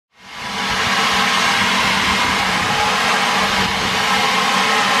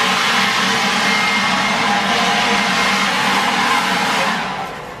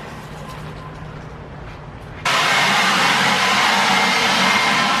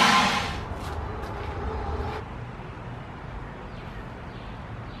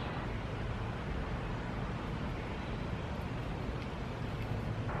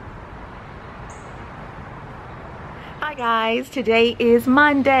Hi guys, today is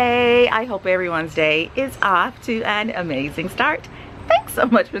Monday. I hope everyone's day is off to an amazing start. Thanks so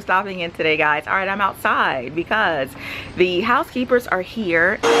much for stopping in today, guys. All right, I'm outside because the housekeepers are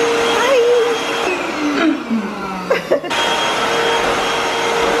here.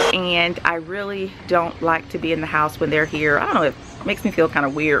 And I really don't like to be in the house when they're here. I don't know, it makes me feel kind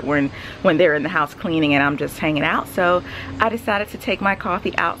of weird when they're in the house cleaning and I'm just hanging out. So I decided to take my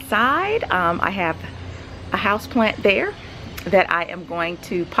coffee outside. I have a house plant there that I am going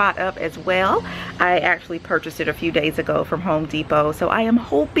to pot up as well. I actually purchased it a few days ago from Home Depot, so I am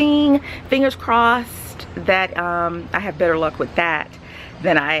hoping, fingers crossed, that I have better luck with that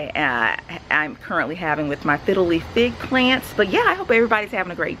than I'm currently having with my fiddle leaf fig plants. But yeah, I hope everybody's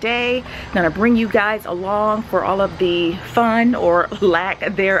having a great day. I'm gonna bring you guys along for all of the fun or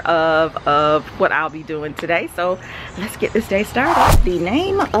lack thereof of what I'll be doing today. So let's get this day started. The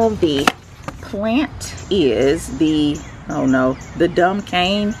name of the plant is the, oh no, the dumb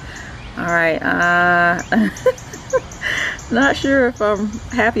cane. All right, not sure if I'm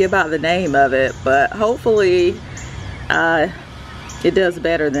happy about the name of it, but hopefully it does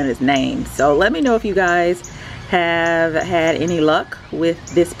better than its name. So let me know if you guys have had any luck with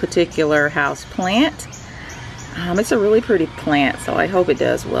this particular house plant. It's a really pretty plant, so I hope it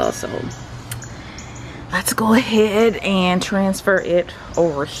does well. So let's go ahead and transfer it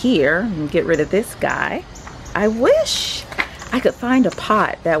over here and get rid of this guy. I wish I could find a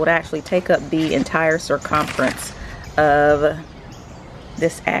pot that would actually take up the entire circumference of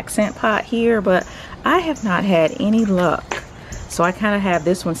this accent pot here, but I have not had any luck. So I kind of have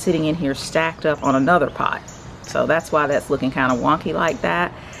this one sitting in here stacked up on another pot. So that's why that's looking kind of wonky like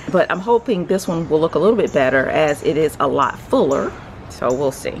that. But I'm hoping this one will look a little bit better as it is a lot fuller. So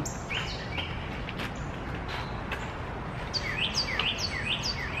we'll see.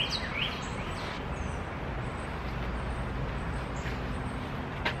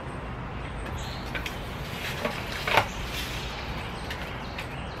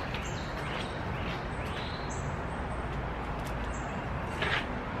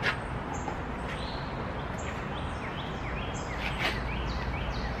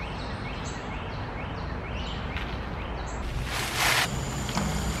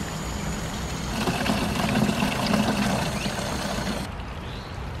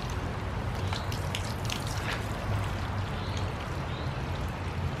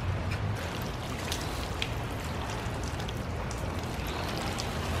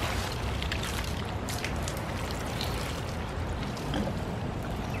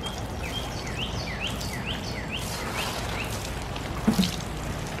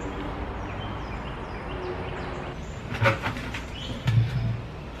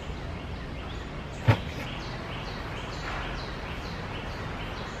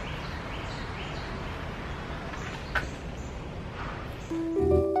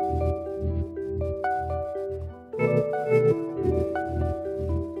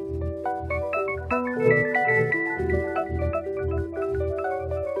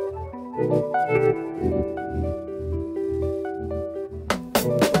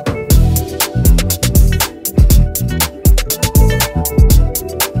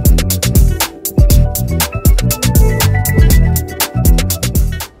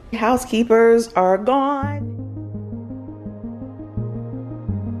 Housekeepers are gone.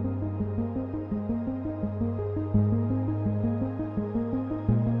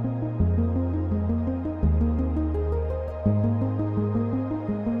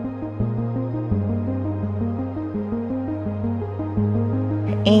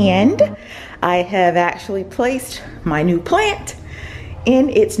 And I have actually placed my new plant in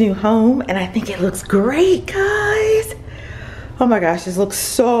its new home, and I think it looks great, guys. Oh my gosh, this looks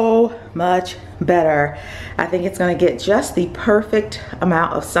so much better. I think it's gonna get just the perfect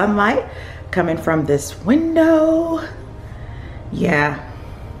amount of sunlight coming from this window. Yeah,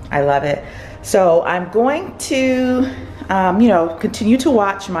 I love it. So I'm going to, you know, continue to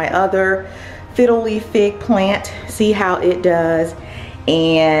watch my other fiddle leaf fig plant, see how it does.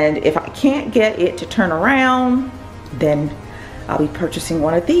 And if I can't get it to turn around, then I'll be purchasing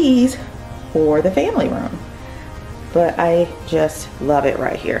one of these for the family room. But I just love it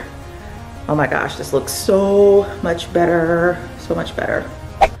right here. Oh my gosh, this looks so much better, so much better.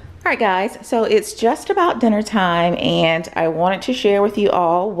 All right guys, so it's just about dinner time and I wanted to share with you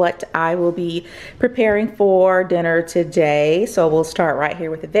all what I will be preparing for dinner today. So we'll start right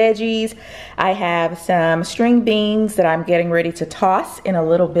here with the veggies. I have some string beans that I'm getting ready to toss in a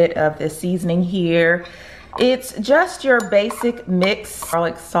little bit of the seasoning here. It's just your basic mix,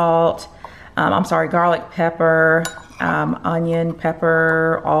 garlic salt, garlic pepper, onion,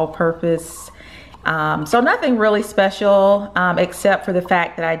 pepper, all-purpose, So nothing really special, except for the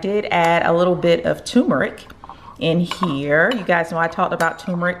fact that I did add a little bit of turmeric in here. You guys know I talked about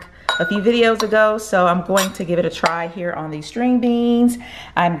turmeric a few videos ago, so I'm going to give it a try here on these string beans.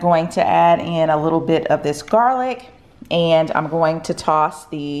 I'm going to add in a little bit of this garlic, and I'm going to toss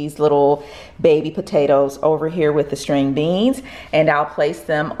these little baby potatoes over here with the string beans, and I'll place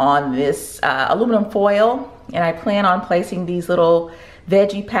them on this aluminum foil, and I plan on placing these little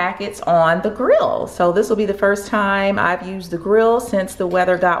veggie packets on the grill. So this will be the first time I've used the grill since the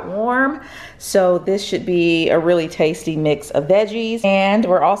weather got warm. So this should be a really tasty mix of veggies. And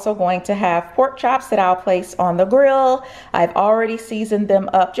we're also going to have pork chops that I'll place on the grill. I've already seasoned them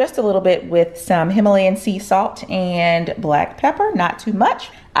up just a little bit with some Himalayan sea salt and black pepper, not too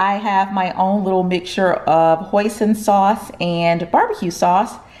much. I have my own little mixture of hoisin sauce and barbecue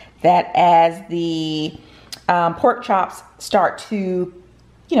sauce that as the pork chops start to,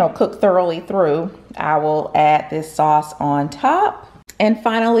 cook thoroughly through, I will add this sauce on top. And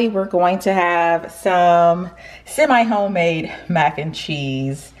finally, we're going to have some semi-homemade mac and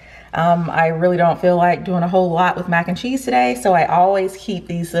cheese. I really don't feel like doing a whole lot with mac and cheese today, so I always keep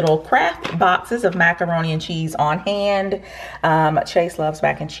these little craft boxes of macaroni and cheese on hand. Chase loves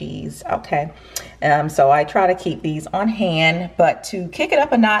mac and cheese, okay. So I try to keep these on hand, but to kick it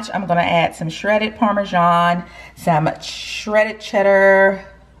up a notch, I'm gonna add some shredded Parmesan, some shredded cheddar,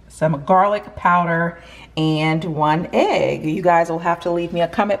 some garlic powder, and 1 egg. You guys will have to leave me a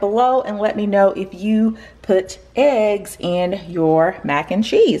comment below and let me know if you put eggs in your mac and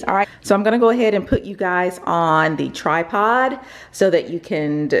cheese. All right, so I'm gonna go ahead and put you guys on the tripod so that you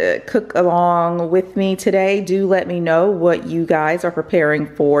can cook along with me today. Do let me know what you guys are preparing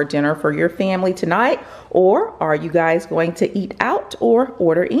for dinner for your family tonight, or are you guys going to eat out or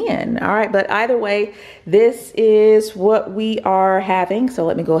order in? All right, but either way, this is what we are having. So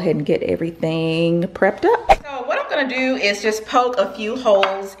let me go ahead and get everything prepped up. So what I'm gonna do is just poke a few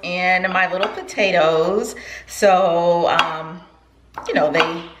holes in my little potatoes so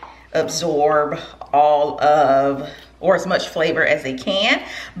they absorb all of, or as much flavor as they can.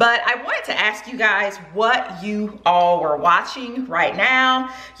 But I wanted to ask you guys what you all were watching right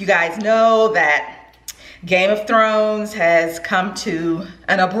now. You guys know that Game of Thrones has come to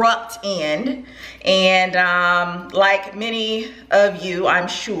an abrupt end, and like many of you, I'm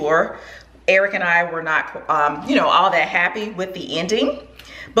sure, Eric and I were not, all that happy with the ending.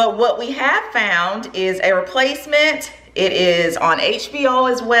 But what we have found is a replacement. It is on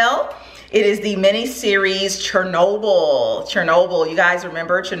HBO as well. It is the mini-series Chernobyl. Chernobyl, you guys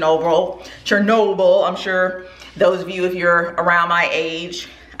remember Chernobyl? Chernobyl, I'm sure those of you, if you're around my age,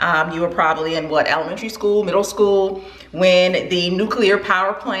 you were probably in elementary school, middle school, when the nuclear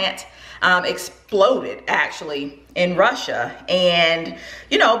power plant exploded actually in Russia. And,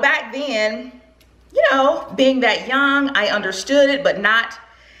 back then, being that young, I understood it, but not,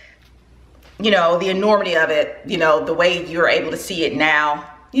 the enormity of it, the way you're able to see it now,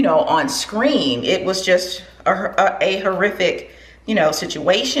 on screen. It was just a horrific,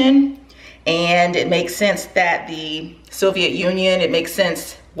 situation. And it makes sense that the Soviet Union, it makes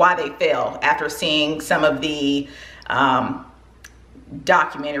sense why they fell after seeing some of the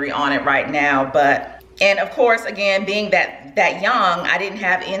documentary on it right now. And of course, again, being that young, I didn't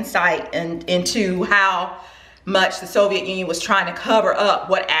have insight into how much the Soviet Union was trying to cover up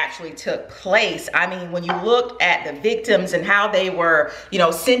what actually took place. I mean, when you looked at the victims and how they were,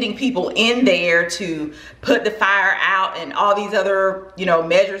 sending people in there to put the fire out and all these other,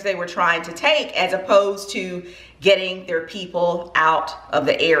 measures they were trying to take, as opposed to getting their people out of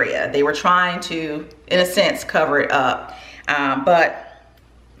the area. They were trying to, in a sense, cover it up. But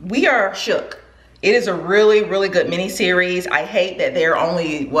we are shook. It is a really, really good mini-series. I hate that they're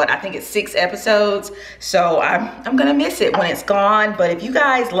only, I think it's 6 episodes. So I'm gonna miss it when it's gone. But if you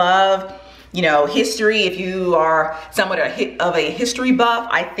guys love, history, if you are somewhat of a history buff,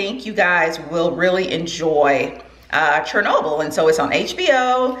 I think you guys will really enjoy Chernobyl. And so it's on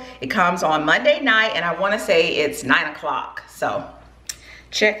HBO. It comes on Monday night, and I wanna say it's 9 o'clock. So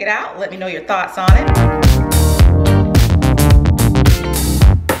check it out. Let me know your thoughts on it.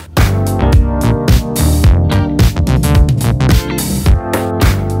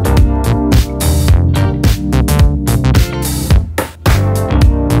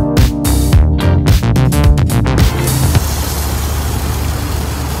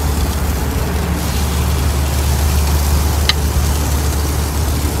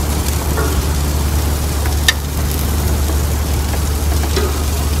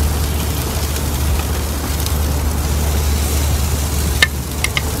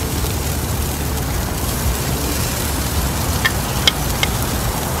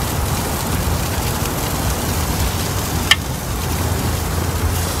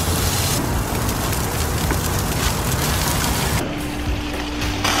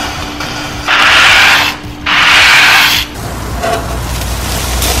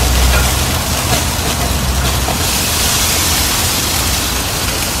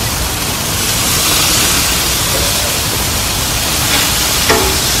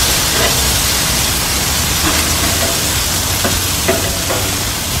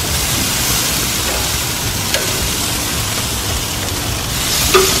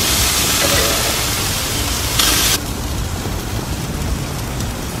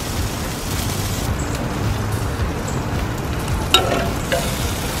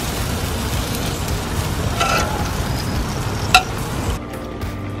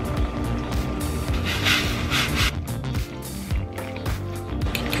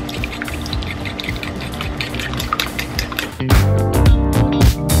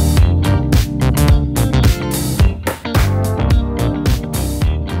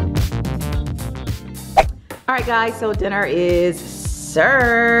 All right guys, so dinner is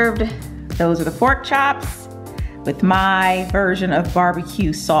served. Those are the pork chops with my version of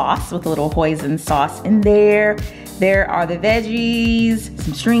barbecue sauce with a little hoisin sauce in there. There are the veggies,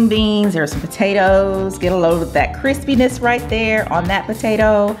 some string beans, there are some potatoes. Get a load of that crispiness right there on that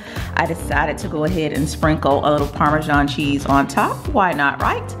potato. I decided to go ahead and sprinkle a little Parmesan cheese on top. Why not,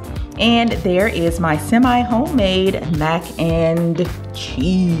 right? And there is my semi-homemade mac and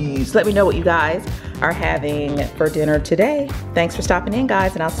cheese. Let me know what you guys are having for dinner today. Thanks for stopping in,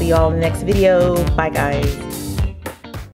 guys, and I'll see you all in the next video. Bye, guys.